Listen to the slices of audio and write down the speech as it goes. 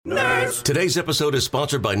Yes. Today's episode is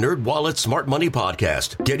sponsored by NerdWallet's Smart Money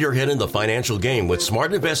Podcast. Get your head in the financial game with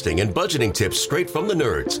smart investing and budgeting tips straight from the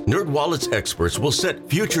nerds. NerdWallet's experts will set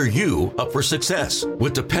future you up for success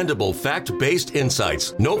with dependable, fact-based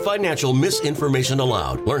insights. No financial misinformation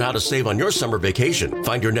allowed. Learn how to save on your summer vacation,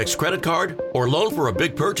 find your next credit card, or loan for a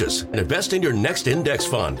big purchase, and invest in your next index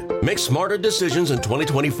fund. Make smarter decisions in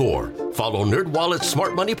 2024. Follow NerdWallet's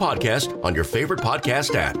Smart Money Podcast on your favorite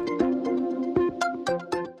podcast app.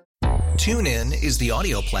 TuneIn is the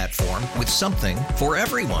audio platform with something for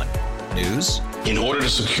everyone. News. In order to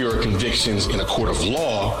secure convictions in a court of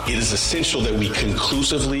law, it is essential that we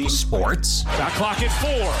conclusively. Sports. Shot clock at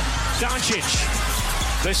 4.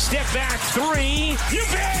 Doncic. The step back 3. You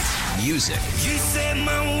bet. Music. You set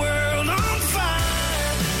my world on fire.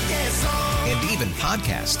 Yes, and even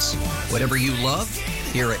podcasts. Whatever you love,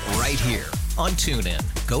 hear it right here on TuneIn.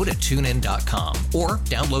 Go to TuneIn.com or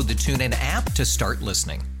download the TuneIn app to start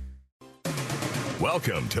listening.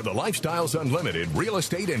 Welcome to the Lifestyles Unlimited Real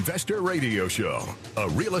Estate Investor Radio Show, a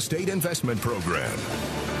real estate investment program.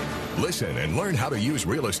 Listen and learn how to use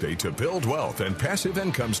real estate to build wealth and passive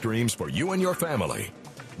income streams for you and your family.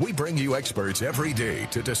 We bring you experts every day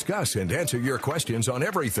to discuss and answer your questions on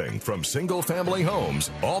everything from single-family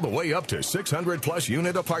homes all the way up to 600-plus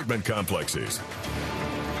unit apartment complexes.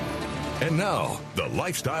 And now, the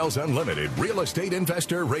Lifestyles Unlimited Real Estate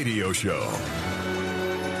Investor Radio Show.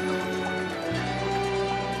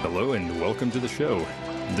 Hello and welcome to the show.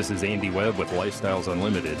 This is Andy Webb with Lifestyles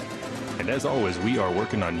Unlimited. And as always, we are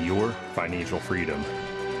working on your financial freedom.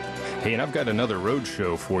 Hey, and I've got another road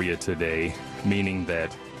show for you today, meaning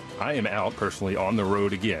that I am out personally on the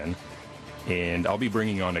road again, and I'll be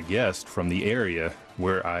bringing on a guest from the area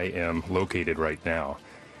where I am located right now.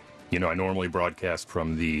 You know, I normally broadcast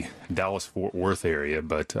from the Dallas-Fort Worth area,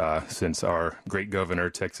 but since our great governor,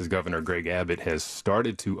 Texas Governor Greg Abbott, has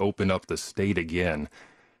started to open up the state again,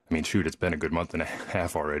 I mean, shoot, it's been a good month and a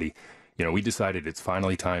half already. You know, we decided it's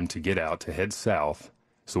finally time to get out, to head south.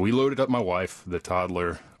 So we loaded up my wife, the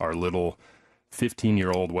toddler, our little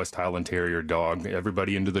 15-year-old West Highland Terrier dog,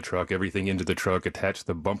 everybody into the truck, everything into the truck, attached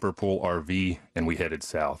the bumper pull RV, and we headed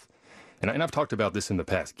south. And I've talked about this in the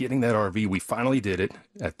past. Getting that RV, we finally did it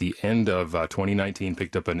at the end of 2019,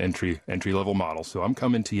 picked up an entry-level model. So I'm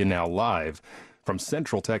coming to you now live from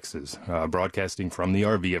Central Texas, broadcasting from the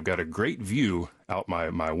RV. I've got a great view out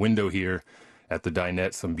my window here at the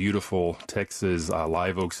dinette, some beautiful Texas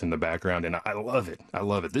live oaks in the background, and I love it. I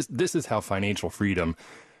love it. This is how financial freedom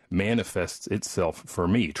manifests itself for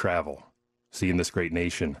me, travel, seeing this great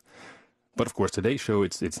nation. But of course, today's show,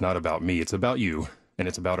 it's not about me. It's about you, and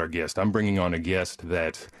it's about our guest. I'm bringing on a guest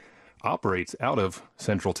that operates out of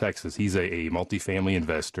Central Texas. He's a multifamily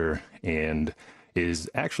investor and is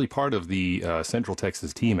actually part of the Central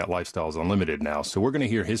Texas team at Lifestyles Unlimited now. So we're going to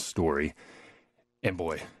hear his story. And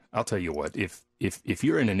boy, I'll tell you what, if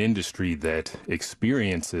you're in an industry that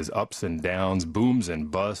experiences ups and downs, booms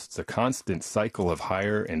and busts, a constant cycle of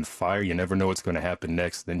hire and fire, you never know what's going to happen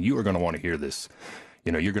next, then you are going to want to hear this.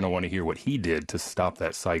 You know, you're going to want to hear what he did to stop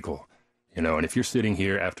that cycle. You know, and if you're sitting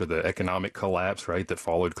here after the economic collapse, right, that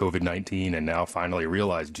followed COVID-19 and now finally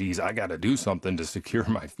realize, geez, I got to do something to secure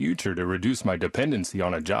my future, to reduce my dependency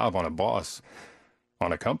on a job, on a boss,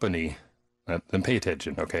 on a company, then pay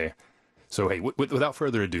attention, okay? So, hey, without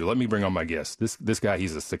further ado, let me bring on my guest. This guy,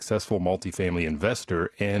 he's a successful multifamily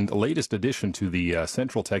investor and latest addition to the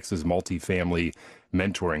Central Texas multifamily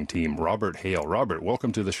mentoring team, Robert Hale. Robert,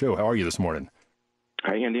 welcome to the show. How are you this morning?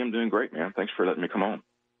 Hey, Andy, I'm doing great, man. Thanks for letting me come on.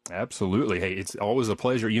 Absolutely. Hey, it's always a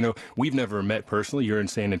pleasure. You know, we've never met personally. You're in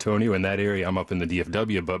San Antonio, in that area. I'm up in the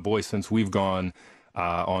DFW. But boy, since we've gone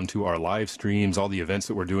onto our live streams, all the events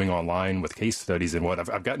that we're doing online with case studies and what,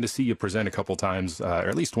 I've gotten to see you present a couple times, or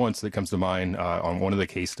at least once that comes to mind on one of the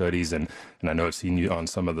case studies. And I know I've seen you on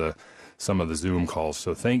some of the Zoom calls.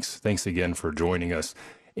 So thanks again for joining us.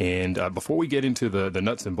 And before we get into the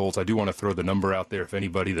nuts and bolts, I do want to throw the number out there. If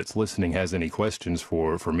anybody that's listening has any questions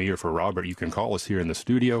for me or for Robert, you can call us here in the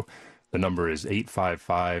studio. The number is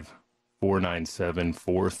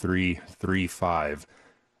 855-497-4335.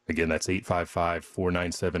 Again, that's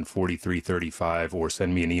 855-497-4335, or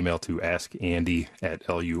send me an email to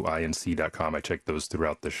askandy@luinc.com. I check those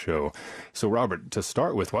throughout the show. So, Robert, to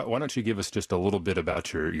start with, why don't you give us just a little bit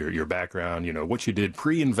about your background, you know, what you did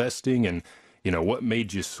pre-investing and, you know, what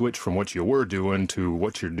made you switch from what you were doing to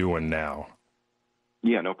what you're doing now?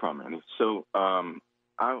 Yeah, no problem, Andy. So I'm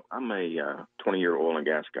a 20-year oil and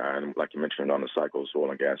gas guy, and like you mentioned on the cycles, oil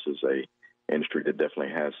and gas is a industry that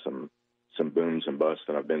definitely has some booms and busts,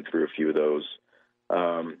 and I've been through a few of those.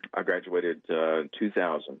 I graduated in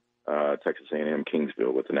 2000, Texas A&M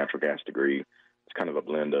Kingsville with a natural gas degree. it's kind of a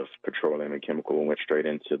blend of petroleum and chemical. Went straight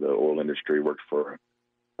into the oil industry. Worked for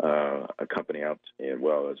a company out in,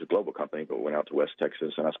 well, it was a global company, but went out to West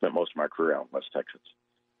Texas, and I spent most of my career out in West Texas.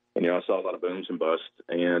 And, I saw a lot of booms and busts,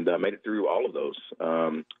 and made it through all of those.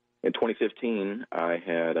 In 2015, I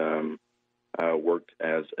had worked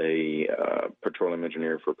as a petroleum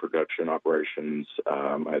engineer for production operations.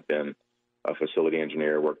 I'd been a facility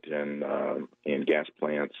engineer, worked in gas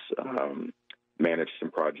plants, managed some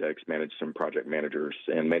projects, managed some project managers,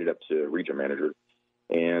 and made it up to region manager.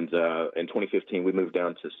 And in 2015, we moved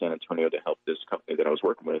down to San Antonio to help this company that I was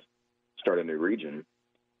working with start a new region.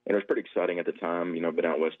 And it was pretty exciting at the time. I've been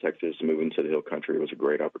out in West Texas, moving to the Hill Country. It was a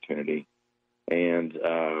great opportunity. And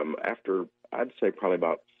after, I'd say, probably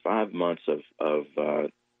about 5 months of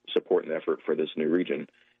support and effort for this new region, it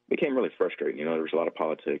became really frustrating. There was a lot of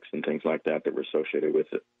politics and things like that were associated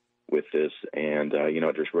with this. And,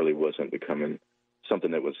 it just really wasn't becoming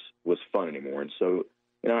something that was fun anymore. And so,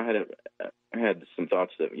 I had some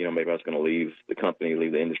thoughts that, maybe I was going to leave the company,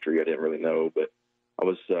 leave the industry. I didn't really know, but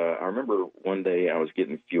I remember one day I was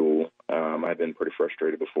getting fuel. I'd been pretty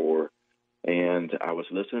frustrated before, and I was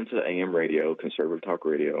listening to AM radio, conservative talk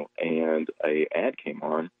radio, and a ad came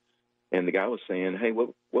on, and the guy was saying, "Hey,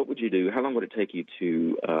 what would you do? How long would it take you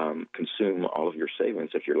to consume all of your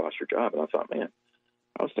savings if you lost your job?" And I thought, man,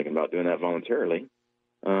 I was thinking about doing that voluntarily.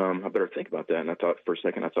 I better think about that. And I thought for a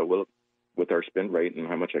second, well, with our spend rate and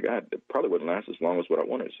how much I got, it probably wouldn't last as long as what I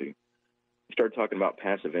wanted to. We started talking about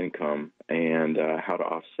passive income and how to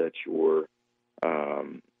offset your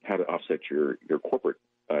corporate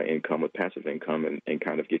income with passive income and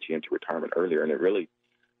kind of get you into retirement earlier. And it really,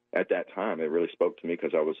 at that time, it really spoke to me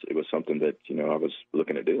because it was something that I was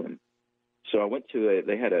looking at doing. So I went to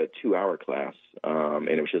they had a 2-hour class, and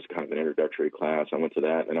it was just kind of an introductory class. I went to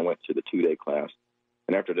that, and I went to the 2-day class.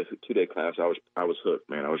 And after the 2-day class, I was hooked,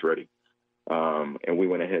 man. I was ready. And we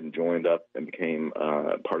went ahead and joined up and became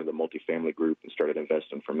part of the multifamily group and started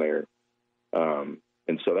investing from there.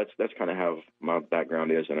 And so that's kind of how my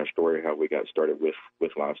background is and our story, how we got started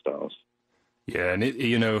with Lifestyles. Yeah, and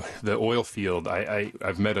the oil field,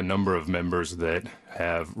 I've met a number of members that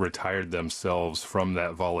have retired themselves from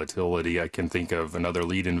that volatility. I can think of another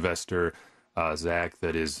lead investor, Zach,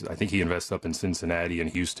 I think he invests up in Cincinnati and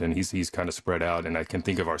Houston. He's kind of spread out. And I can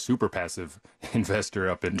think of our super passive investor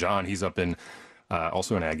up in John. He's up in,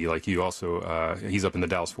 also an Aggie like you also, he's up in the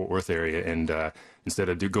Dallas-Fort Worth area. And instead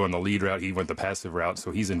of going the lead route, he went the passive route.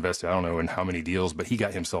 So he's invested, I don't know in how many deals, but he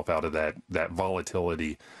got himself out of that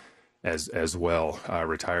volatility as well,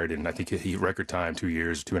 retired in, I think he record time, 2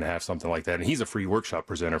 years, 2.5, something like that. And he's a free workshop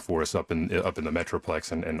presenter for us up in the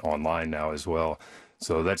Metroplex and online now as well.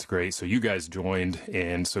 So that's great. So you guys joined,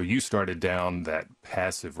 and so you started down that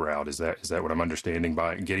passive route. Is that what I'm understanding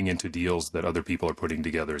by getting into deals that other people are putting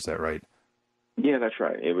together? Is that right? Yeah, that's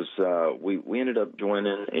right. It was we ended up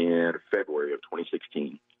joining in February of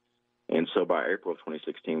 2016, and so by April of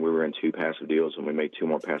 2016, we were in 2 passive deals, and we made 2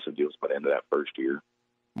 more passive deals by the end of that first year.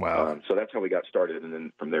 Wow! So that's how we got started, and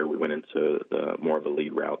then from there we went into more of a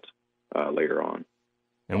lead route later on.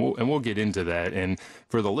 And we'll get into that. And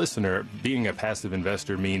for the listener, being a passive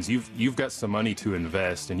investor means you've got some money to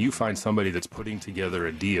invest, and you find somebody that's putting together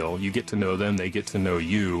a deal. You get to know them, they get to know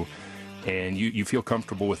you, and you feel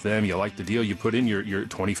comfortable with them. You like the deal. You put in your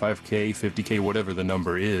 $25K, $50K, whatever the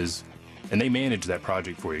number is, and they manage that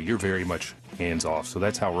project for you. You're very much hands off. So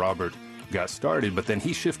that's how Robert got started. But then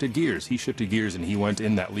he shifted gears. And he went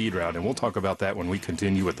in that lead route. And we'll talk about that when we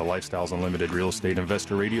continue with the Lifestyles Unlimited Real Estate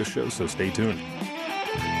Investor Radio Show. So stay tuned.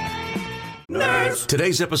 Nerds.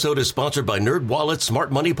 Today's episode is sponsored by NerdWallet's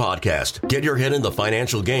Smart Money Podcast. Get your head in the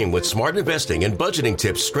financial game with smart investing and budgeting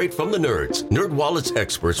tips straight from the nerds. NerdWallet's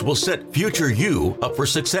experts will set future you up for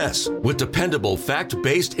success with dependable,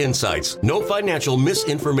 fact-based insights. No financial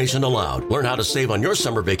misinformation allowed. Learn how to save on your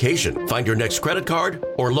summer vacation, find your next credit card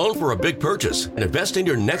or loan for a big purchase, and invest in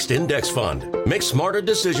your next index fund. Make smarter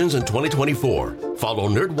decisions in 2024. Follow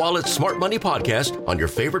NerdWallet's Smart Money Podcast on your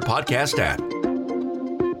favorite podcast app.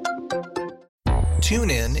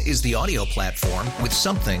 TuneIn is the audio platform with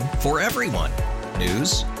something for everyone.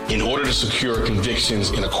 News. In order to secure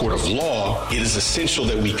convictions in a court of law, it is essential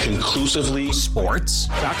that we conclusively. Sports.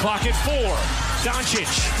 Shot clock at 4.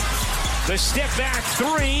 Doncic. The step back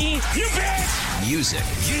 3. You bet. Music.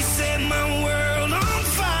 You set my world on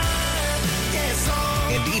fire. Yes,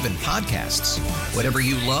 and even podcasts. Whatever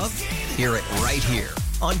you love, hear it right here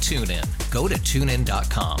on TuneIn. Go to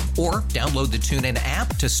TuneIn.com or download the TuneIn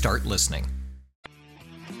app to start listening.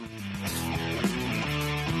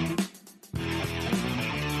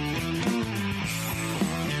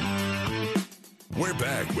 We're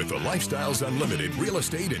back with the Lifestyles Unlimited Real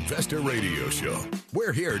Estate Investor Radio Show.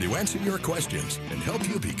 We're here to answer your questions and help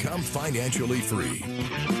you become financially free.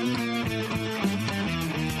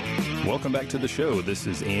 Welcome back to the show. This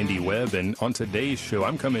is Andy Webb, and on today's show,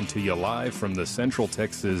 I'm coming to you live from the Central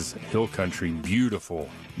Texas Hill Country. Beautiful,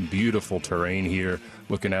 beautiful terrain here.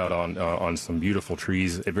 Looking out on some beautiful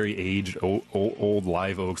trees, a very aged, old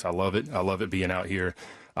live oaks. I love it. I love it being out here.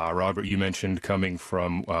 Robert, you mentioned coming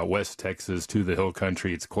from West Texas to the Hill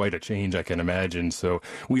Country. It's quite a change, I can imagine. So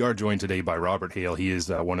we are joined today by Robert Hale. He is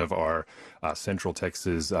one of our Central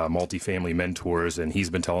Texas multifamily mentors, and he's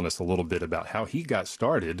been telling us a little bit about how he got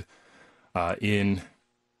started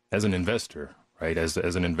as an investor, right? As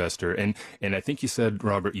an investor. And I think you said,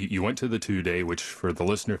 Robert, you went to the 2-day, which for the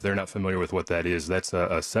listener, if they're not familiar with what that is, that's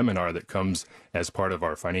a seminar that comes as part of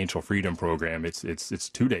our financial freedom program. It's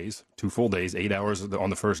 2 days, 2 full days, 8 hours on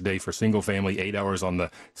the first day for single family, 8 hours on the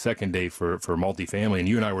second day for multifamily. And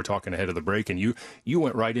you and I were talking ahead of the break, and you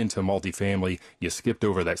went right into multifamily. You skipped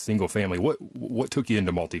over that single family. What took you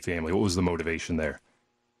into multifamily? What was the motivation there?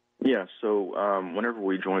 Yeah, so whenever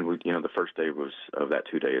we joined, the first day of that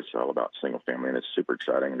 2 days, it's all about single family, and it's super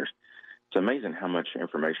exciting. And it's amazing how much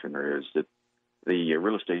information there is. That the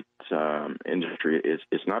real estate industry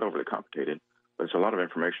is not overly complicated, but it's a lot of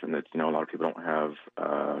information that a lot of people don't have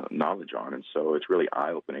knowledge on, and so it's really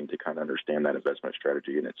eye-opening to kind of understand that investment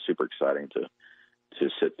strategy, and it's super exciting to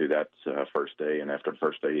sit through that first day. And after the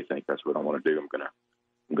first day, you think, that's what I want to do.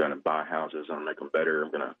 I'm gonna buy houses. I'm gonna make them better.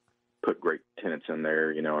 I'm gonna put great tenants in there,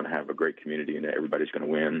 and have a great community, and everybody's going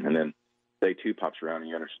to win. And then day 2 pops around, and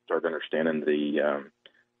you start understanding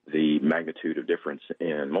the magnitude of difference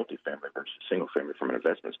in multifamily versus single family from an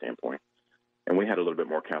investment standpoint. And we had a little bit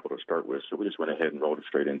more capital to start with, so we just went ahead and rolled it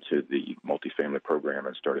straight into the multifamily program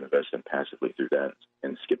and started investing passively through that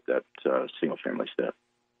and skipped that single family step.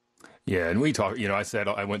 Yeah, and we talked, I said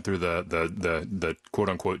I went through the quote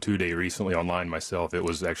unquote 2-day recently online myself. It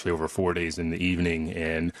was actually over 4 days in the evening,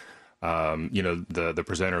 and the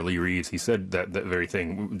presenter, Lee Reeves, he said that very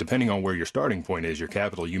thing. Depending on where your starting point is, your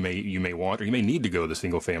capital, you may want, or you may need to go the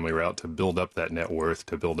single family route to build up that net worth,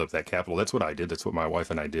 to build up that capital. That's what I did. That's what my wife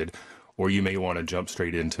and I did. Or you may want to jump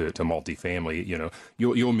straight into multifamily.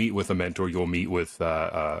 You'll meet with a mentor. You'll meet with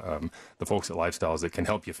the folks at Lifestyles that can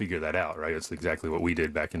help you figure that out, right? It's exactly what we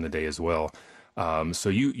did back in the day as well. So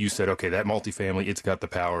you said, okay, that multifamily, it's got the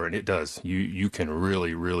power, and it does. You can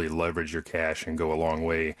really, really leverage your cash and go a long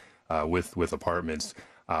way with apartments.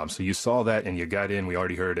 So you saw that and you got in. We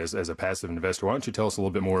already heard as a passive investor. Why don't you tell us a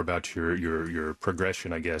little bit more about your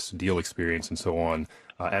progression, I guess, deal experience and so on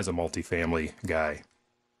as a multifamily guy?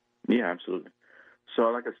 Yeah, absolutely. So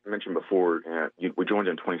like I mentioned before, we joined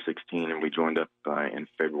in 2016 and we joined up in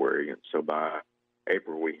February. And so by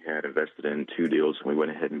April, we had invested in 2 deals, and we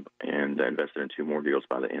went ahead and invested in 2 more deals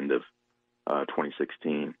by the end of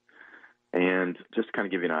 2016. And just to kind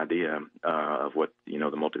of give you an idea of what,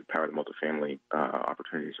 the power of the multifamily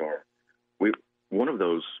opportunities are, one of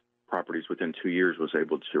those properties within 2 years was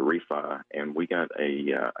able to refi, and we got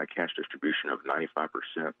a cash distribution of 95%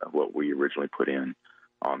 of what we originally put in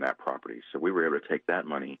on that property. So we were able to take that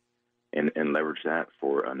money and leverage that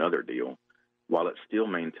for another deal, while it still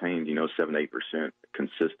maintained, 7-8%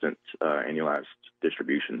 consistent annualized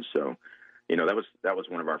distributions. So, that was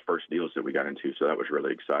one of our first deals that we got into. So that was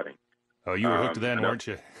really exciting. Oh, you were hooked then, weren't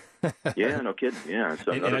you? Yeah, no kidding. Yeah,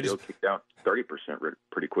 so another deal kicked out 30%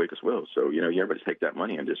 pretty quick as well. So, you're able to take that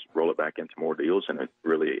money and just roll it back into more deals, and it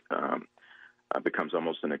really becomes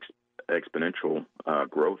almost an exponential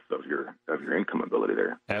growth of your income ability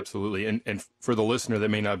there. Absolutely. And for the listener that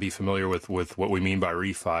may not be familiar with what we mean by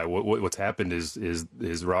refi, what's happened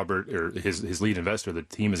is Robert, or his lead investor, the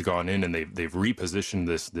team has gone in and they've repositioned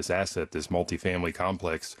this asset, this multifamily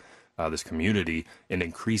complex, this community, and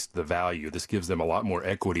increased the value. This gives them a lot more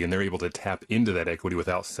equity, and they're able to tap into that equity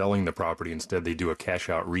without selling the property. Instead, they do a cash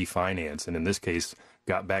out refinance, and in this case,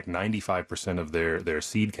 got back 95% of their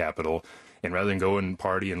seed capital. And rather than go and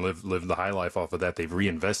party and live the high life off of that, they've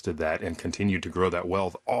reinvested that and continued to grow that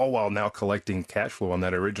wealth, all while now collecting cash flow on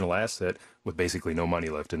that original asset with basically no money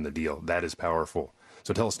left in the deal. That is powerful.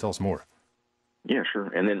 So tell us more. Yeah, sure.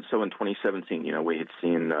 And then so in 2017, we'd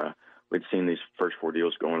seen these first 4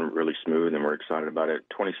 deals going really smooth, and we're excited about it.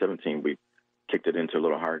 2017, we kicked it into a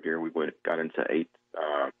little higher gear. We got into 8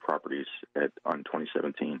 properties on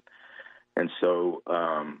 2017, and so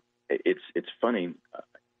it's funny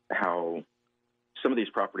how some of these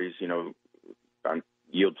properties, on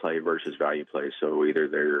yield play versus value play. So either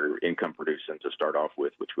they're income producing to start off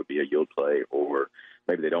with, which would be a yield play, or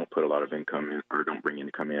maybe they don't put a lot of income in or don't bring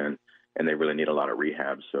income in, and they really need a lot of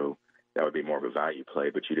rehab. So that would be more of a value play,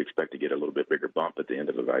 but you'd expect to get a little bit bigger bump at the end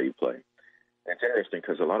of a value play. And it's interesting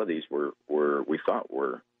because a lot of these we thought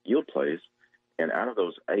were yield plays, and out of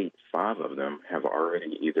those 8, 5 of them have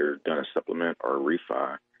already either done a supplement or a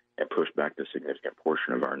refi and pushed back the significant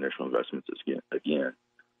portion of our initial investments again,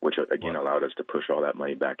 which again allowed us to push all that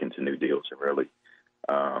money back into new deals and really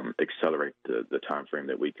accelerate the time frame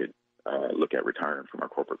that we could look at retiring from our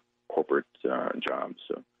corporate jobs.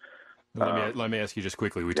 So. Let me ask you just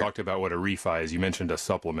quickly. We talked about what a refi is. You mentioned a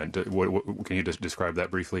supplement. What can you just describe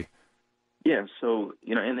that briefly? Yeah. So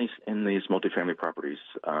in these multifamily properties,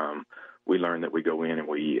 we learned that we go in and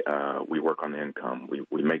we work on the income.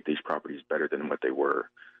 We make these properties better than what they were,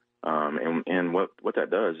 and what that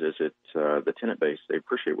does is the tenant base, they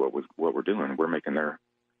appreciate what we're doing. We're making their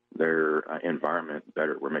environment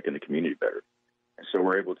better. We're making the community better. And so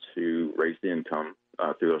we're able to raise the income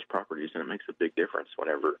through those properties, and it makes a big difference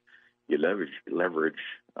whenever you leverage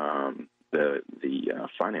the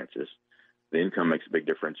finances. The income makes a big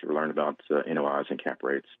difference. You learn about NOIs and cap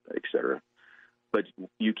rates, et cetera. But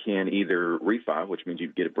you can either refi, which means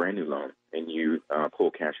you get a brand new loan and you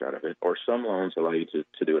pull cash out of it, or some loans allow you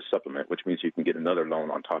to do a supplement, which means you can get another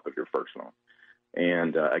loan on top of your first loan.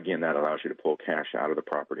 And again, that allows you to pull cash out of the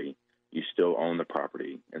property. You still own the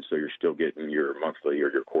property, and so you're still getting your monthly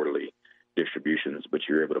or your quarterly distributions, but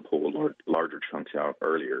you're able to pull larger chunks out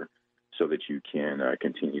earlier so that you can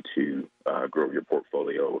continue to grow your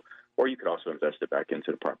portfolio. Or you could also invest it back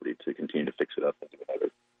into the property to continue to fix it up and do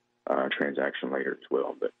another transaction later as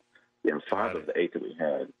well. But 5 of the 8 that we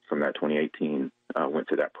had from that 2018 went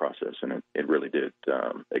through that process, and it really did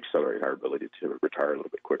accelerate our ability to retire a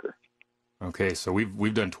little bit quicker. Okay, so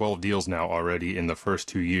we've done 12 deals now already in the first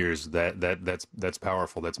 2 years. That's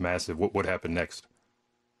powerful. That's massive. What happened next?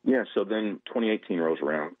 Yeah, so then 2018 rolls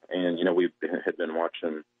around, and we had been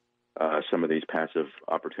watching some of these passive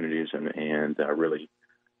opportunities and really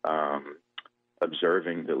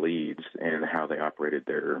observing the leads and how they operated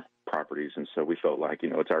their properties. And so we felt like,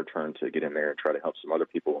 it's our turn to get in there and try to help some other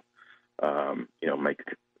people, make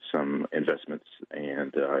some investments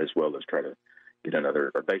and as well as try to get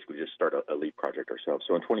another, or basically just start a lead project ourselves.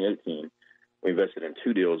 So in 2018, we invested in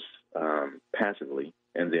 2 deals passively,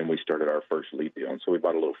 and then we started our first lead deal. And so we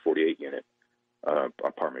bought a little 48-unit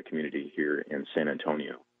apartment community here in San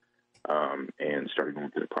Antonio and started going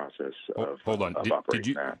through the process of Hold on.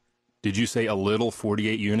 operating that. Did you say a little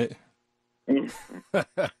 48 unit?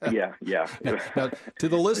 Yeah. Now, to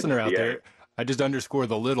the listener out there, I just underscore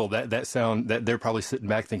the little, that sound, that they're probably sitting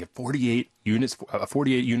back thinking 48 units, a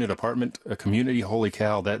 48 unit apartment, a community, holy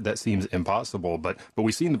cow, that seems impossible. But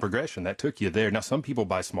we've seen the progression that took you there. Now, some people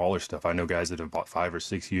buy smaller stuff. I know guys that have bought 5 or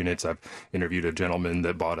 6 units. I've interviewed a gentleman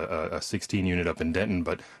that bought a 16 unit up in Denton,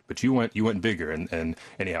 but you went bigger. And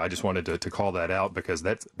anyhow, I just wanted to call that out because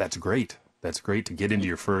that's great. That's great to get into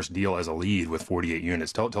your first deal as a lead with 48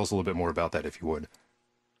 units. Tell us a little bit more about that, if you would.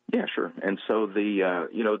 Yeah, sure. And so depending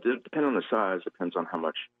on the size, depends on how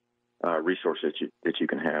much resources that you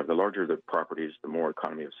can have. The larger the properties, the more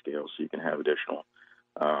economy of scale. So you can have additional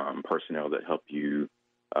personnel that help you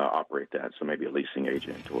operate that. So maybe a leasing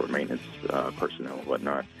agent or maintenance personnel and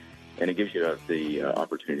whatnot. And it gives you the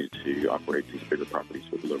opportunity to operate these bigger properties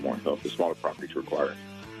with a little more help. The smaller properties require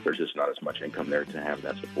there's just not as much income there to have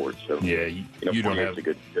that support. So you don't have a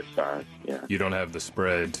good size. Yeah, you don't have the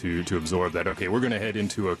spread to absorb that. Okay, we're going to head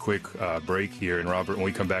into a quick break here, and Robert, when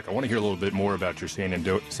we come back, I want to hear a little bit more about your San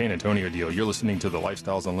Antonio deal. You're listening to the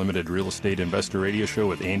Lifestyles Unlimited Real Estate Investor Radio Show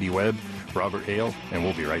with Andy Webb, Robert Hale, and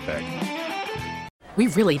we'll be right back. We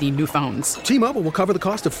really need new phones. T-Mobile will cover the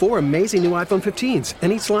cost of 4 amazing new iPhone 15s,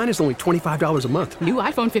 and each line is only $25 a month. New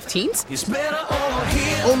iPhone 15s? It's better over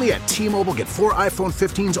here. Only at T-Mobile, get 4 iPhone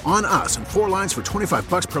 15s on us and 4 lines for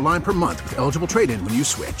 $25 per line per month with eligible trade-in when you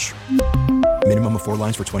switch. Minimum of 4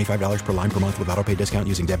 lines for $25 per line per month with autopay discount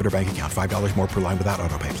using debit or bank account. $5 more per line without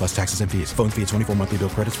autopay, plus taxes and fees. Phone fee at 24 monthly bill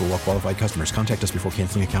credits for well-qualified customers. Contact us before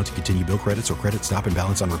canceling account to continue bill credits or credit stop and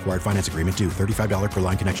balance on required finance agreement due. $35 per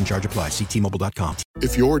line connection charge applies. See T-Mobile.com.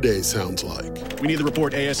 If your day sounds like we need the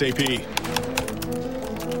report ASAP,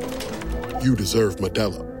 you deserve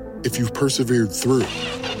Modelo. If you've persevered through,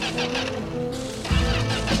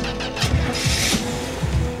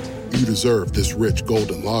 you deserve this rich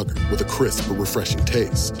golden lager with a crisp but refreshing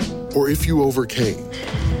taste. Or if you overcame. 2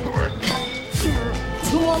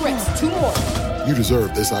 more reps, 2 more. You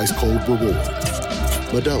deserve this ice-cold reward.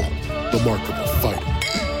 Modelo, the Remarkable Fighter.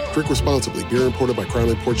 Drink responsibly. Beer imported by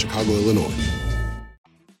Crown Port Chicago, Illinois.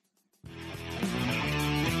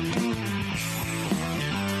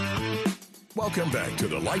 Welcome back to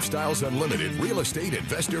the Lifestyles Unlimited Real Estate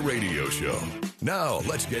Investor Radio Show. Now,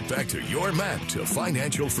 let's get back to your map to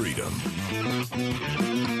financial freedom.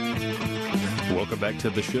 Welcome back to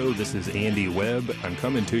the show. This is Andy Webb. I'm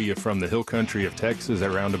coming to you from the hill country of Texas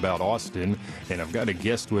around about Austin, and I've got a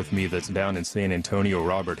guest with me that's down in San Antonio,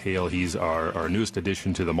 Robert Hale. He's our newest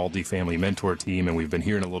addition to the Multifamily Mentor team, and we've been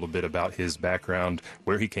hearing a little bit about his background,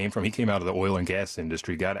 where he came from. He came out of the oil and gas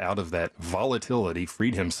industry, got out of that volatility,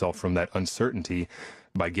 freed himself from that uncertainty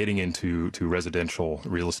by getting into residential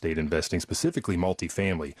real estate investing, specifically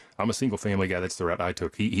multifamily. I'm a single family guy. That's the route I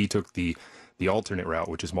took. He took the alternate route,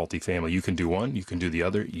 which is multifamily. You can do one, you can do the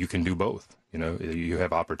other, you can do both. You know, you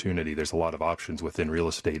have opportunity. There's a lot of options within real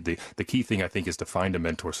estate. The key thing, I think, is to find a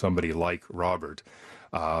mentor, somebody like Robert,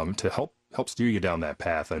 to help steer you down that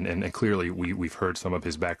path. And clearly we've heard some of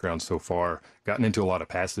his background so far, gotten into a lot of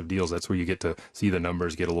passive deals. That's where you get to see the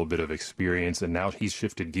numbers, get a little bit of experience. And now he's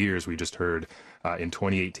shifted gears, we just heard, in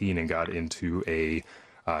 2018 and got into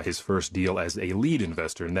his first deal as a lead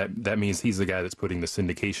investor. And that means he's the guy that's putting the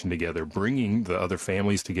syndication together, bringing the other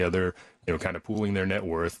families together, you know, kind of pooling their net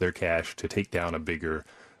worth, their cash to take down a bigger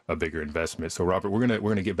investment. So Robert, we're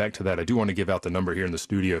gonna get back to that. I do want to give out the number here in the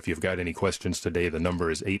studio. If you've got any questions today, the number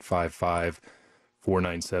is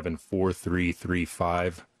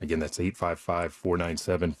 855-497-4335. Again, that's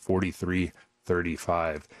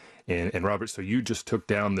 855-497-4335. And Robert, so you just took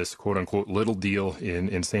down this quote unquote little deal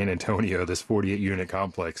in San Antonio, this 48 unit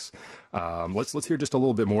complex. Let's hear just a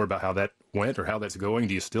little bit more about how that went or how that's going.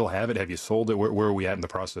 Do you still have it? Have you sold it? Where are we at in the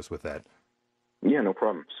process with that? Yeah, no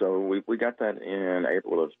problem. So we got that in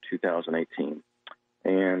April of 2018.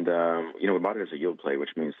 And, we bought it as a yield play,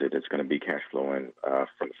 which means that it's going to be cash flowing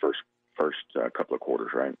from the first couple of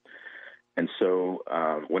quarters, right? And so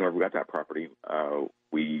whenever we got that property,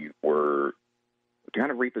 we were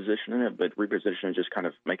kind of repositioning it, but repositioning just kind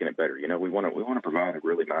of making it better. You know, we want to provide a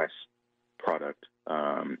really nice product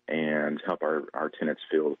and help our tenants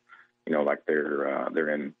feel, you know, like they're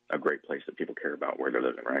in a great place that people care about where they're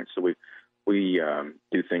living, right? So we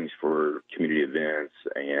do things for community events,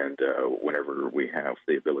 and whenever we have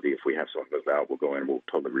the ability, if we have someone move out, we'll go in and we'll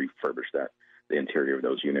totally refurbish the interior of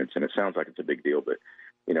those units. And it sounds like it's a big deal, but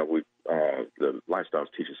you know, the Lifestyles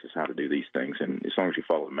teaches us how to do these things, and as long as you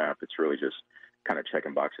follow the map, it's really just kind of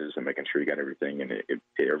checking boxes and making sure you got everything, and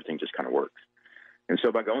everything just kind of works. And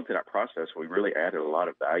so by going through that process, we really added a lot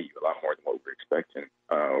of value, a lot more than what we were expecting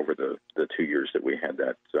over the 2 years that we had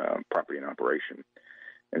that property in operation.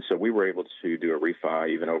 And so we were able to do a refi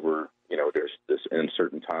even over, you know, there's this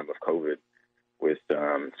uncertain time of COVID with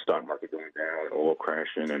stock market going down and oil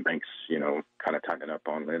crashing and banks, you know, kind of tightening up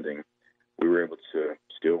on lending. We were able to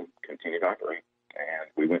still continue to operate, and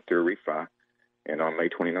we went through a refi. And on May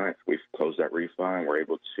 29th, we've closed that refi, and we're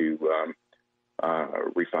able to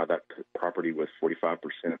refi that property with 45%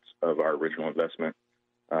 of our original investment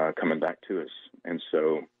coming back to us. And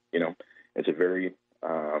so, you know, it's a very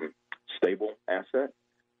stable asset.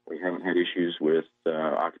 We haven't had issues with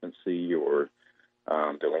occupancy or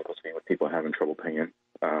delinquency with people having trouble paying,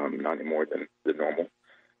 not any more than the normal.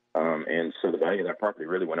 And so the value of that property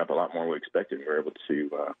really went up a lot more than we expected. We were able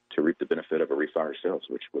to reap the benefit of a refi ourselves,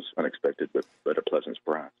 which was unexpected, but a pleasant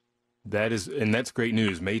surprise. That's great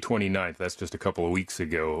news. May 29th, that's just a couple of weeks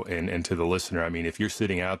ago. And to the listener, I mean, if you're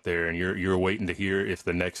sitting out there and you're waiting to hear if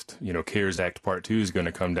the next, you know, CARES Act Part 2 is going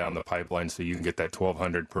to come down the pipeline so you can get that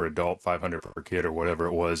 $1,200 per adult, $500 per kid, or whatever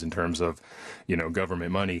it was in terms of, you know,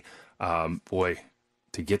 government money, boy,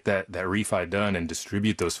 to get that refi done and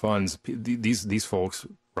distribute those funds, these folks,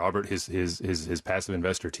 Robert, his passive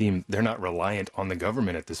investor team, they're not reliant on the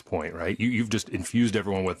government at this point, right? You've just infused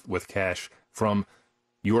everyone with cash from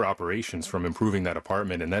your operations, from improving that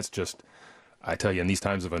apartment, and that's just, I tell you, in these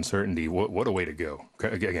times of uncertainty, what a way to go.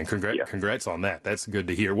 Again, congrats on that. That's good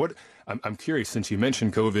to hear. I'm curious, since you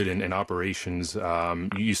mentioned COVID and operations,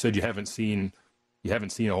 you said you haven't seen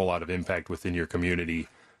a whole lot of impact within your community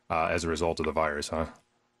as a result of the virus, huh?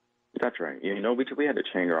 That's right. You know, we had to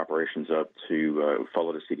change our operations up to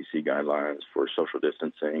follow the CDC guidelines for social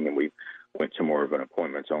distancing, and we went to more of an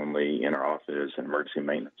appointments only in our office and emergency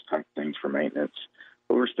maintenance type things for maintenance.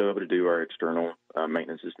 But we were still able to do our external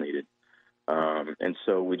maintenance as needed. And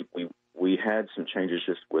so we had some changes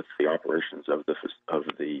just with the operations of the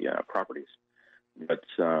properties. But,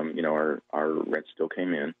 you know, our rent still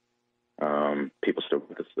came in. People still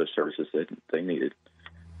got the services that they needed.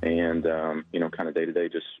 And, you know, kind of day-to-day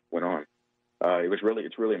just went on. It's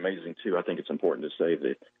really amazing, too. I think it's important to say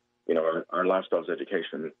that, you know, our Lifestyles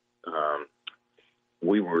education,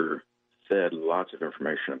 we were fed lots of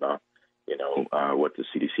information about, you know, what the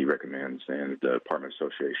CDC recommends and the apartment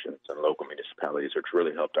associations and local municipalities, which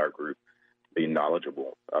really helped our group be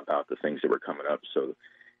knowledgeable about the things that were coming up. So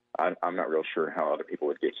I'm not real sure how other people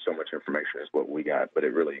would get so much information as what we got, but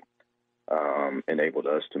it really enabled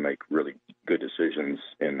us to make really good decisions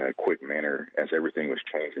in a quick manner as everything was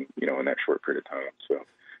changing, in that short period of time. So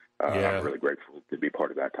I'm really grateful to be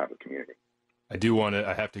part of that type of community.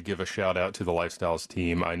 I have to give a shout out to the Lifestyles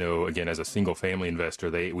team. I know, again, as a single family investor,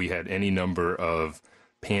 we had any number of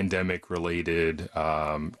pandemic related,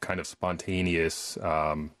 kind of spontaneous,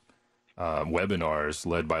 webinars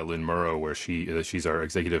led by Lynn Murrow, where she's our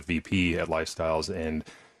executive VP at Lifestyles, and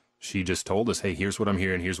she just told us, hey, here's what I'm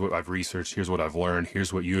hearing, here's what I've researched, here's what I've learned,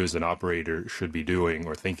 here's what you as an operator should be doing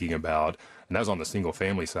or thinking about. And that was on the single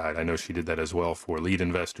family side. I know she did that as well for lead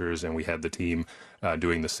investors, and we had the team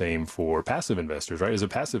doing the same for passive investors, right? As a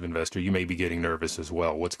passive investor, you may be getting nervous as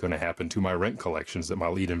well. What's going to happen to my rent collections that my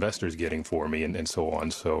lead investor is getting for me, and so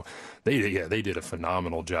on. So they did a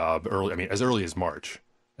phenomenal job as early as March,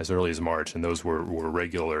 and those were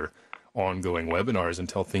regular ongoing webinars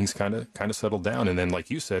until things kind of settled down. And then, like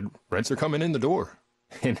you said, rents are coming in the door.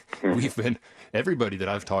 And everybody that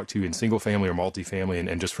I've talked to in single family or multifamily,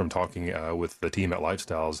 and just from talking with the team at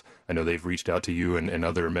Lifestyles, I know they've reached out to you and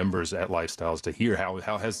other members at Lifestyles to hear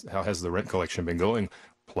how has the rent collection been going.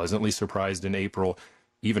 Pleasantly surprised in April,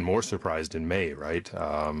 even more surprised in May, right?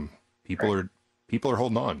 People are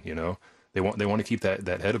holding on, They want to keep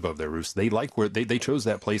that head above their roofs. They like where they chose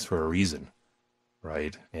that place for a reason.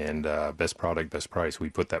 Right. And best product, best price.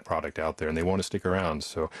 We put that product out there and they want to stick around.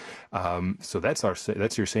 So that's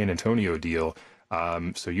your San Antonio deal.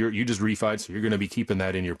 So you just refied. So you're going to be keeping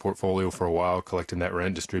that in your portfolio for a while, collecting that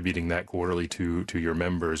rent, distributing that quarterly to your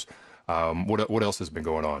members. What else has been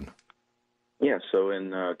going on? Yeah. So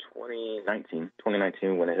in 2019,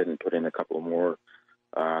 went ahead and put in a couple of more,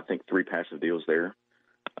 I think 3 passive deals there.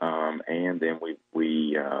 And then we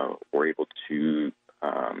were able to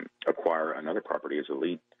acquire another property as a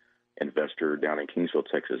lead investor down in Kingsville,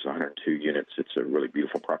 Texas, 102 units. It's a really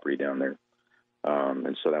beautiful property down there.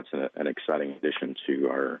 And so that's an exciting addition to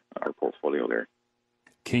our portfolio there.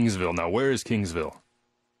 Kingsville. Now, where is Kingsville?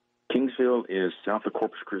 Kingsville is south of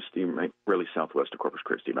Corpus Christi, really southwest of Corpus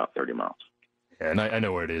Christi, about 30 miles. And I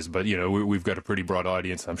know where it is, but we've got a pretty broad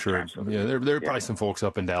audience. I'm sure there are probably some folks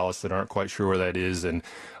up in Dallas that aren't quite sure where that is. And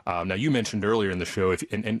now you mentioned earlier in the show,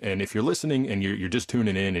 if you're listening and you're just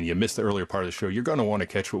tuning in and you missed the earlier part of the show, you're going to want to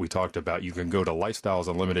catch what we talked about. You can go to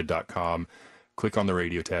lifestylesunlimited.com, click on the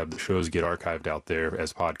radio tab. The shows get archived out there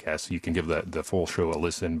as podcasts, so you can give the full show a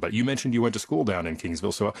listen. But you mentioned you went to school down in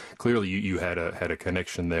Kingsville, so clearly you had a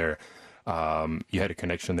connection there. You had a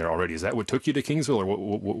connection there already. Is that what took you to Kingsville, or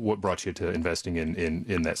what brought you to investing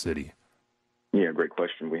in that city? Yeah, great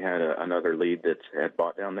question. We had another lead that had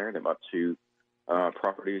bought down there. They bought 2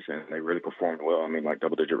 properties, and they really performed well. Like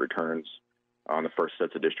double-digit returns on the first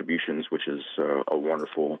sets of distributions, which is a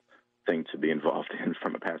wonderful thing to be involved in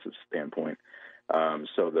from a passive standpoint.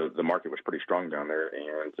 So the market was pretty strong down there,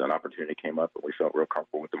 and an opportunity came up, and we felt real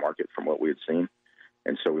comfortable with the market from what we had seen.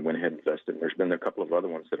 And so we went ahead and invested. And there's been a couple of other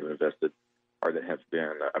ones that have invested or that have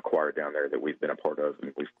been acquired down there that we've been a part of.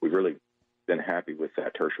 And we've really been happy with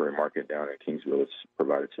that tertiary market down in Kingsville. It's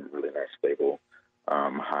provided some really nice, stable,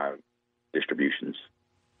 high distributions.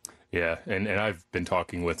 Yeah, and I've been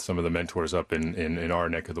talking with some of the mentors up in our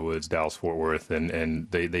neck of the woods, Dallas-Fort Worth, and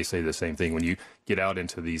they say the same thing. When you get out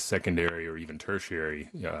into these secondary or even tertiary,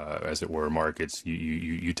 as it were, markets,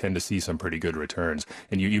 you tend to see some pretty good returns.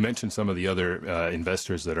 And you mentioned some of the other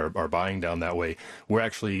investors that are buying down that way. We're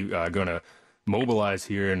actually going to mobilize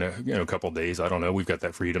here in a couple of days. I don't know. We've got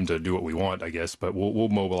that freedom to do what we want, I guess, but we'll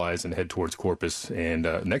mobilize and head towards Corpus. And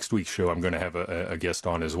next week's show, I'm going to have a guest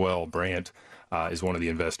on as well. Brant is one of the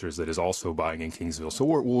investors that is also buying in Kingsville. So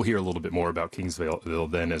we'll hear a little bit more about Kingsville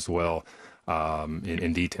then as well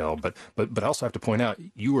in detail. But I also have to point out,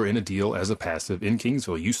 you were in a deal as a passive in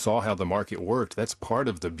Kingsville. You saw how the market worked. That's part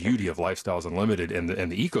of the beauty of Lifestyles Unlimited and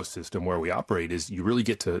the ecosystem where we operate is you really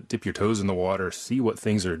get to dip your toes in the water, see what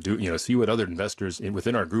things are doing, see what other investors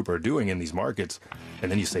within our group are doing in these markets. And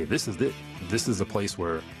then you say, this is it. This is the place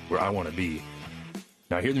where I want to be.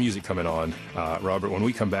 Now, I hear the music coming on. Robert, when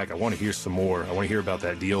we come back, I want to hear some more. I want to hear about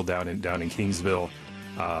that deal down in Kingsville,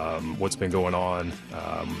 what's been going on,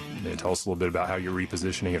 and tell us a little bit about how you're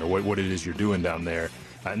repositioning it or what it is you're doing down there.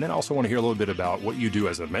 And then I also want to hear a little bit about what you do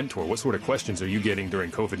as a mentor. What sort of questions are you getting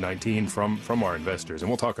during COVID-19 from our investors?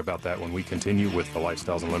 And we'll talk about that when we continue with the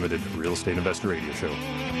Lifestyles Unlimited Real Estate Investor Radio Show.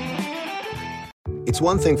 It's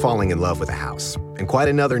one thing falling in love with a house, and quite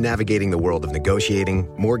another navigating the world of negotiating,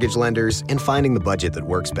 mortgage lenders, and finding the budget that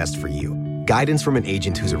works best for you. Guidance from an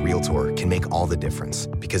agent who's a Realtor can make all the difference,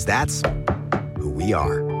 because that's who we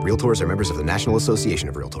are. Realtors are members of the National Association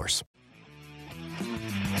of Realtors.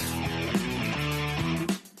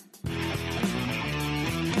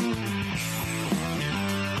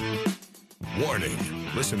 Warning.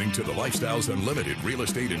 Listening to the Lifestyles Unlimited Real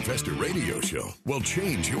Estate Investor Radio Show will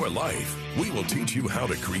change your life. We will teach you how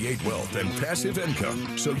to create wealth and passive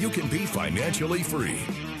income so you can be financially free.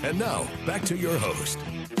 And now, back to your host.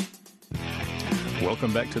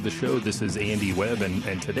 Welcome back to the show. This is Andy Webb,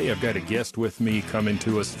 and today I've got a guest with me coming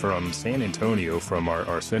to us from San Antonio, from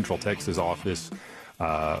our Central Texas office.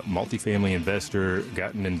 Multifamily investor,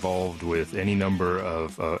 gotten involved with any number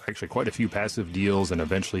of, actually quite a few passive deals, and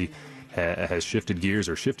eventually has shifted gears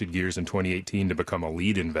in 2018 to become a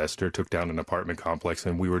lead investor, took down an apartment complex,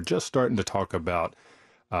 and we were just starting to talk about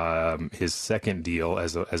his second deal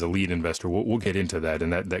as a lead investor. We'll get into that,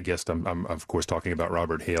 and that guest I'm of course talking about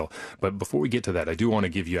Robert Hale. But before we get to that, I do want to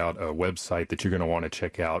give you out a website that you're going to want to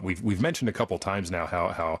check out. We've mentioned a couple times now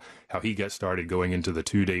how he got started going into the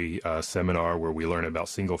 2-day seminar where we learn about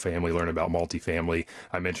single family, learn about multifamily.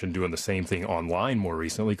 I mentioned doing the same thing online more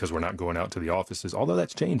recently because we're not going out to the offices, although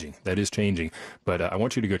that's changing. That is changing. But I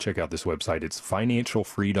want you to go check out this website. It's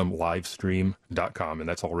financialfreedomlivestream.com, and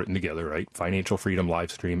that's all written together, right?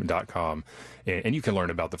 Financialfreedomlivestream.com, and you can learn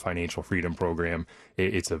about the Financial Freedom Program.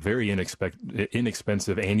 It's a very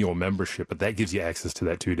inexpensive annual membership, but that gives you access to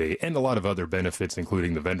that 2-day and a lot of other benefits,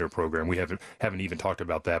 including the vendor program. We haven't even talked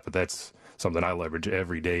about that, but that's something I leverage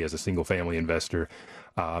every day as a single family investor.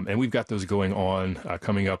 And we've got those going on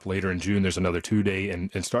coming up later in June. There's another 2-day,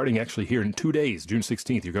 and starting actually here in 2 days, June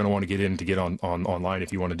 16th, you're going to want to get on online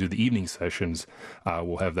if you want to do the evening sessions.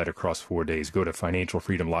 We'll have that across 4 days. Go to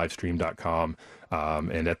financialfreedomlivestream.com,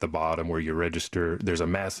 and at the bottom where you register, there's a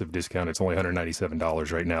massive discount. It's only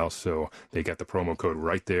 $197 right now, so they got the promo code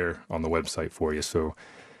right there on the website for you. So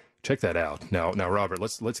check that out. Now, Robert,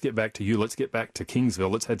 let's get back to you. Let's get back to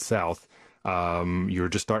Kingsville. Let's head south. You were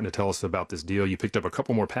just starting to tell us about this deal. You picked up a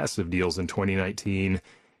couple more passive deals in 2019,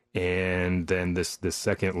 and then this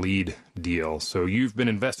second lead deal. So you've been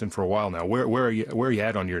investing for a while now. Where are you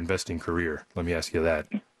at on your investing career? Let me ask you that.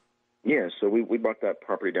 Yeah, so we bought that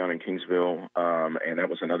property down in Kingsville, and that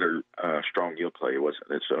was another strong yield play.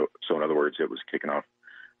 So in other words, it was kicking off,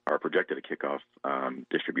 or projected to kick off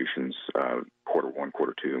distributions quarter 1,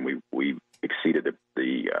 quarter 2, and we exceeded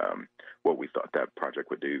the what we thought that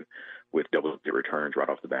project would do with double-digit returns right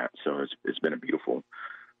off the bat. So it's been a beautiful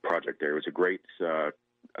project there. It was a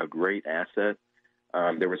great asset.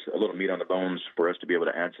 There was a little meat on the bones for us to be able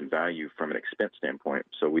to add some value from an expense standpoint.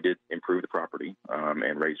 So we did improve the property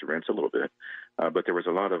and raise the rents a little bit. But there was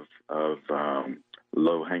a lot of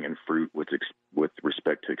low-hanging fruit with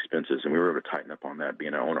respect to expenses, and we were able to tighten up on that,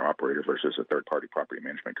 being an owner-operator versus a third-party property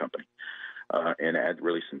management company, and add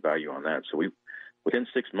really some value on that. So within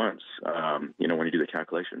 6 months, when you do the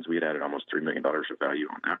calculations, we had added almost $3 million of value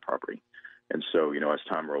on that property. And so, as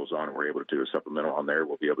time rolls on and we're able to do a supplemental on there,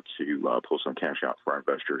 we'll be able to pull some cash out for our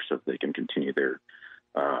investors so that they can continue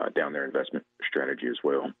down their investment strategy as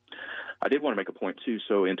well. I did want to make a point too.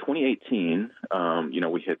 So in 2018,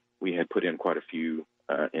 we had put in quite a few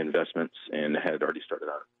investments and had already started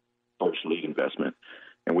our first lead investment.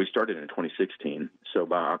 And we started in 2016. So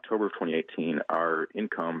by October of 2018, our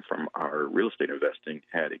income from our real estate investing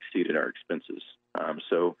had exceeded our expenses.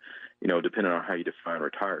 So, depending on how you define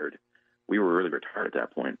retired, we were really retired at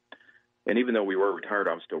that point. And even though we were retired,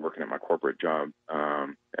 I was still working at my corporate job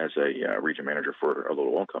as a region manager for a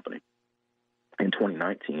little oil company. In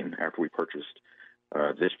 2019, after we purchased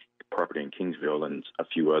this property in Kingsville and a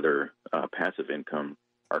few other passive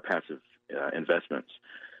investments,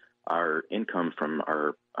 our income from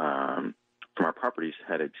our properties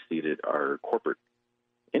had exceeded our corporate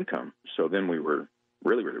income. So then we were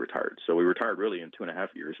really, really retired. So we retired really in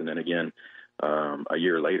 2.5 years, and then again a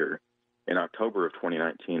year later. In October of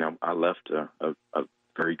 2019, I left a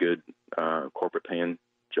very good corporate paying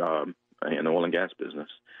job in the oil and gas business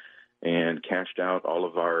and cashed out all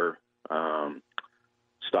of our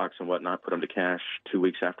stocks and whatnot, put them to cash 2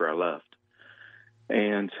 weeks after I left.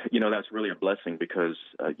 And, that's really a blessing because,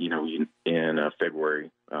 in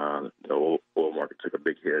February, the oil market took a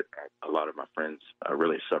big hit. A lot of my friends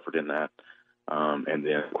really suffered in that. And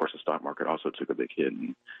then, of course, the stock market also took a big hit.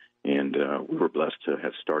 And we were blessed to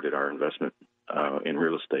have started our investment in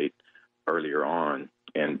real estate earlier on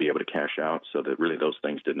and be able to cash out so that really those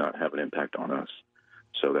things did not have an impact on us.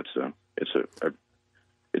 So it's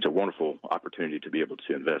a wonderful opportunity to be able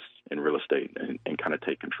to invest in real estate and kind of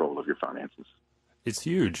take control of your finances. It's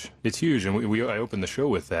huge. It's huge. And I opened the show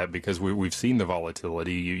with that because we've seen the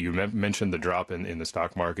volatility. You mentioned the drop in the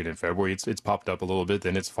stock market in February. It's popped up a little bit,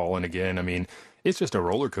 then it's fallen again. I mean, it's just a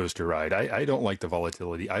roller coaster ride. I don't like the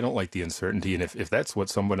volatility. I don't like the uncertainty. And if that's what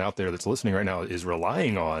someone out there that's listening right now is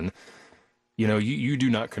relying on, you know, you do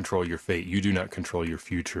not control your fate. You do not control your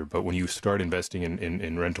future. But when you start investing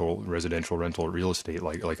in residential rental real estate,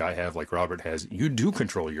 like I have, like Robert has, you do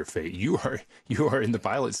control your fate. You are in the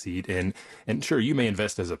pilot seat, and sure, you may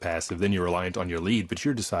invest as a passive, then you're reliant on your lead, but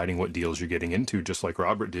you're deciding what deals you're getting into, just like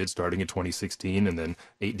Robert did, starting in 2016, and then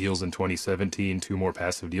 8 deals in 2017, 2 more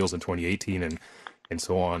passive deals in 2018, and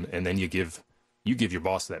so on. And then you give your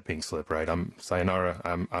boss that pink slip, right?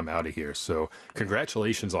 Sayonara, I'm out of here. So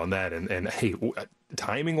congratulations on that. And hey,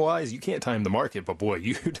 timing wise, you can't time the market, but boy,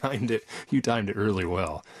 you timed it really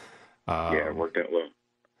well. Yeah, it worked out well.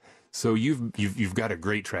 So you've got a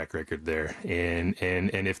great track record there. And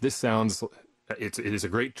if this sounds, it is a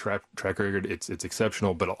great track record. It's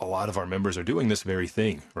exceptional, but a lot of our members are doing this very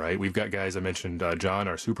thing, right? We've got guys, I mentioned John,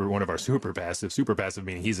 one of our super passive,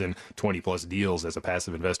 meaning he's in 20 plus deals as a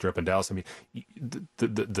passive investor up in Dallas. I mean,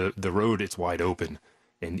 the road, it's wide open,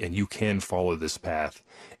 and you can follow this path.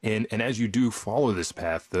 And as you do follow this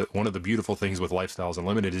path, one of the beautiful things with Lifestyles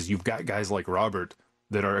Unlimited is you've got guys like Robert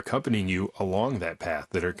that are accompanying you along that path,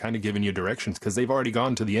 that are kind of giving you directions because they've already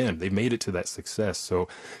gone to the end. They've made it to that success. So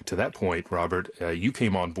to that point, Robert, you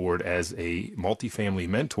came on board as a multifamily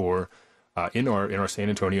mentor in our San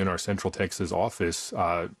Antonio, in our Central Texas office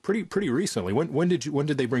pretty recently. When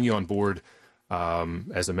did they bring you on board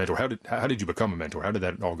as a mentor? How did you become a mentor? How did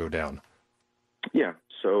that all go down? Yeah,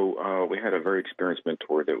 so we had a very experienced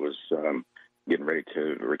mentor that was getting ready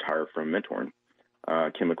to retire from mentoring.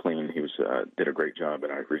 Kim McLean, he did a great job,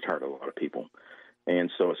 and I retired a lot of people.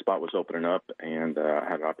 And so a spot was opening up, and I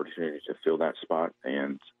had an opportunity to fill that spot.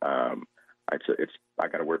 And I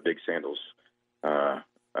got to wear big sandals.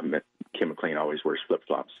 Kim McLean always wears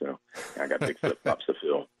flip-flops, so I got big flip-flops to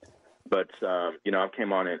fill. But, I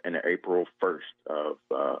came on in April 1st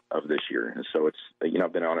of this year. And so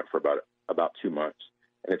I've been on it for about 2 months.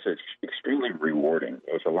 And it's extremely rewarding.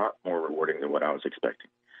 It was a lot more rewarding than what I was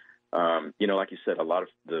expecting. Like you said, a lot of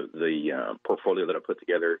the portfolio that I put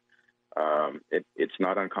together, it's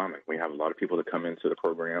not uncommon. We have a lot of people that come into the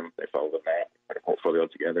program. They follow the map, put a portfolio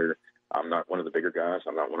together. I'm not one of the bigger guys.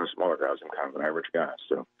 I'm not one of the smaller guys. I'm kind of an average guy.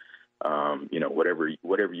 So,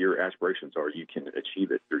 whatever your aspirations are, you can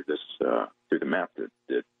achieve it through the map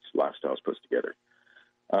that Lifestyles puts together.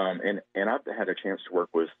 And I've had a chance to work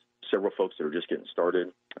with several folks that are just getting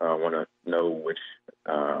started, want to know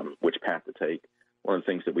which path to take. One of the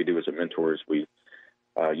things that we do as a mentor is we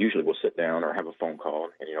usually will sit down or have a phone call.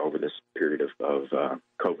 And, over this period of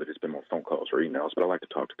COVID, it's been more phone calls or emails, but I like to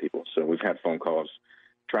talk to people. So we've had phone calls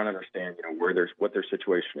trying to understand, what their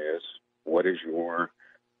situation is, what is your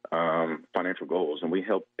financial goals, and we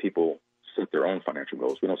help people set their own financial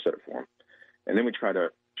goals. We don't set it for them. And then we try to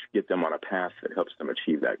get them on a path that helps them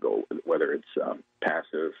achieve that goal, whether it's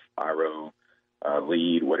passive, IRO,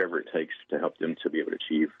 lead, whatever it takes to help them to be able to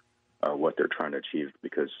achieve what they're trying to achieve,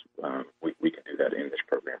 because we can do that in this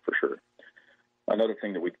program for sure. Another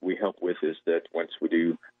thing that we help with is that once we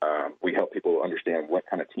do, we help people understand what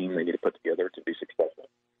kind of team they need to put together to be successful.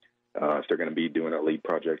 If they're going to be doing a lead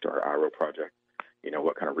project or IRO project,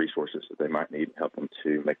 what kind of resources that they might need to help them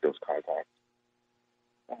to make those contacts.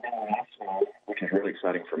 And then also, which is really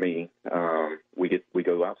exciting for me, we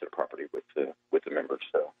go out to the property with the members.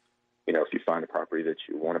 So, if you find a property that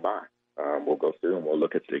you want to buy, we'll go through and we'll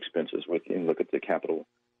look at the expenses with you and look at the capital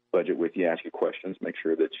budget with you, ask you questions, make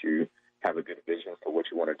sure that you have a good vision for what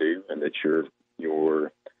you want to do and that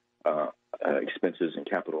your expenses and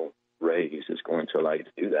capital raise is going to allow you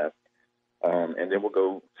to do that. And then we'll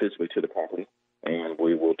go physically to the property and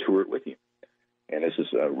we will tour it with you. And this is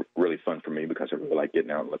really fun for me because I really like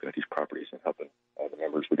getting out and looking at these properties and helping the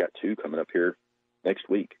members. We got 2 coming up here next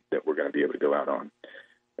week that we're going to be able to go out on.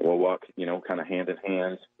 And we'll walk, kind of hand in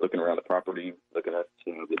hand, looking around the property, looking at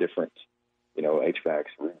the different, HVACs,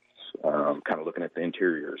 roofs, kind of looking at the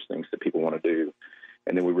interiors, things that people want to do.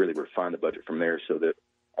 And then we really refine the budget from there so that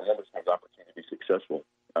our members have the opportunity to be successful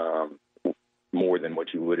more than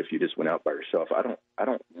what you would if you just went out by yourself. I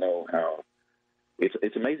don't know how.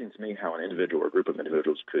 It's amazing to me how an individual or group of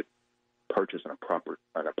individuals could purchase an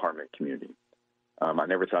apartment community. I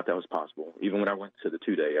never thought that was possible. Even when I went to the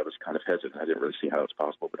 2-day, I was kind of hesitant. I didn't really see how it was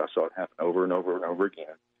possible, but I saw it happen over and over and over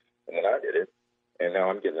again. And then I did it, and now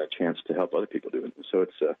I'm getting a chance to help other people do it. And so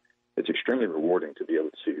it's extremely rewarding to be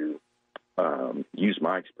able to use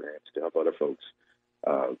my experience to help other folks,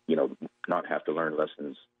 not have to learn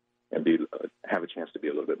lessons and have a chance to be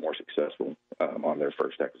a little bit more successful on their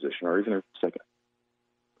first acquisition or even their second.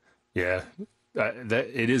 Yeah. That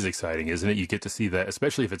it is exciting, isn't it? You get to see that,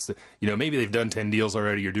 especially if it's, maybe they've done 10 deals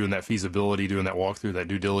already. You're doing that feasibility, doing that walkthrough, that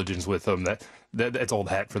due diligence with them. That's old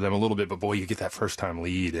hat for them a little bit, but boy, you get that first time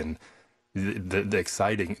lead, and the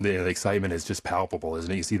excitement is just palpable,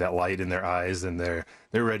 isn't it? You see that light in their eyes, and they're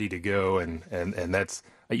ready to go, and that's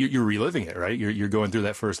you're reliving it, right? You're going through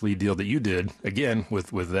that first lead deal that you did again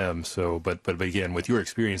with them. So, but again, with your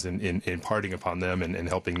experience in imparting upon them and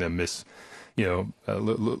helping them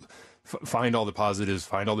find all the positives,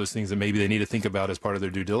 find all those things that maybe they need to think about as part of their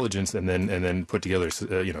due diligence, and then put together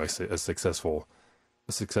a successful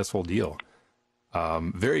deal.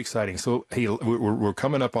 Very exciting. So, hey, we're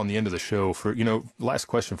coming up on the end of the show. For last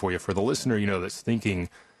question for you, for the listener, that's thinking,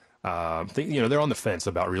 they're on the fence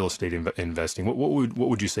about real estate investing. What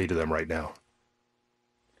would you say to them right now?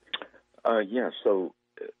 So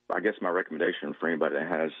I guess my recommendation for anybody that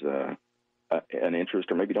has an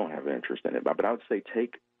interest or maybe don't have an interest in it, but I would say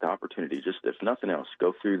take the opportunity. Just if nothing else,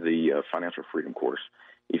 go through the Financial Freedom course.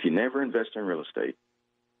 If you never invest in real estate,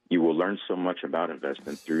 you will learn so much about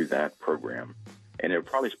investment through that program, and it'll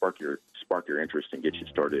probably spark your interest and get you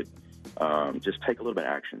started. Just take a little bit of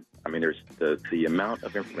action. I mean, there's the amount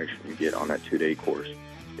of information you get on that 2-day course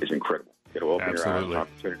is incredible. It'll open your eyes to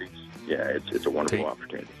opportunities. Yeah, it's a wonderful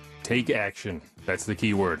opportunity. Take action. That's the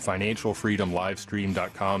key word.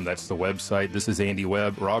 FinancialFreedomLivestream.com. That's the website. This is Andy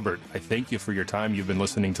Webb. Robert, I thank you for your time. You've been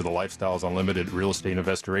listening to the Lifestyles Unlimited Real Estate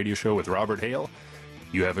Investor Radio Show with Robert Hale.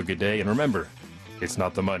 You have a good day, and remember, it's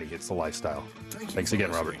not the money, it's the lifestyle. Thanks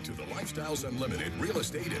again, Robert. To the Lifestyles Unlimited Real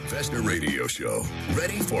Estate Investor Radio Show.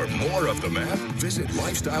 Ready for more of the map? Visit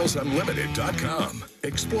lifestylesunlimited.com.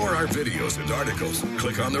 Explore our videos and articles.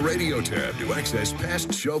 Click on the radio tab to access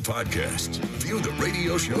past show podcasts. View the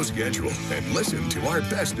radio show schedule and listen to our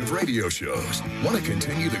best of radio shows. Want to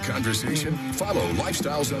continue the conversation? Follow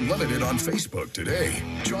Lifestyles Unlimited on Facebook today.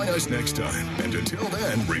 Join us next time. And until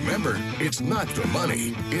then, remember, it's not the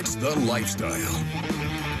money, it's the lifestyle.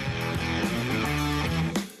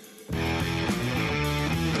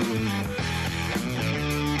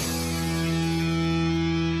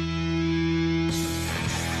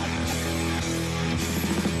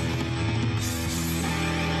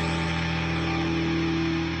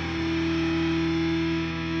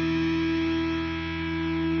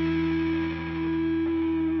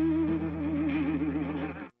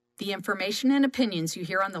 The information and opinions you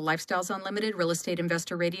hear on the Lifestyles Unlimited Real Estate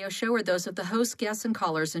Investor Radio Show are those of the hosts, guests, and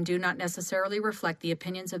callers and do not necessarily reflect the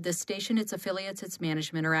opinions of this station, its affiliates, its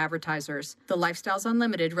management, or advertisers. The Lifestyles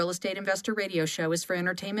Unlimited Real Estate Investor Radio Show is for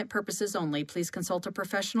entertainment purposes only. Please consult a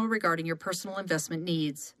professional regarding your personal investment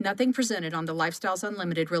needs. Nothing presented on the Lifestyles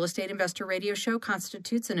Unlimited Real Estate Investor Radio Show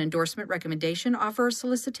constitutes an endorsement, recommendation, offer, or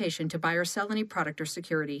solicitation to buy or sell any product or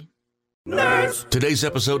security. Nerds. Today's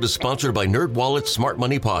episode is sponsored by NerdWallet's Smart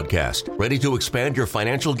Money Podcast. Ready to expand your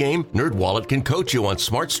financial game? NerdWallet can coach you on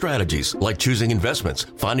smart strategies like choosing investments,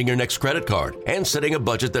 finding your next credit card, and setting a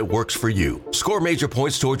budget that works for you. Score major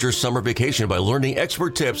points towards your summer vacation by learning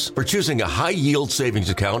expert tips for choosing a high-yield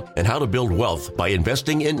savings account and how to build wealth by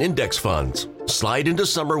investing in index funds. Slide into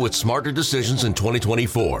summer with smarter decisions in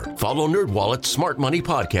 2024. Follow NerdWallet's Smart Money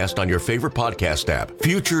Podcast on your favorite podcast app.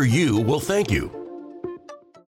 Future you will thank you.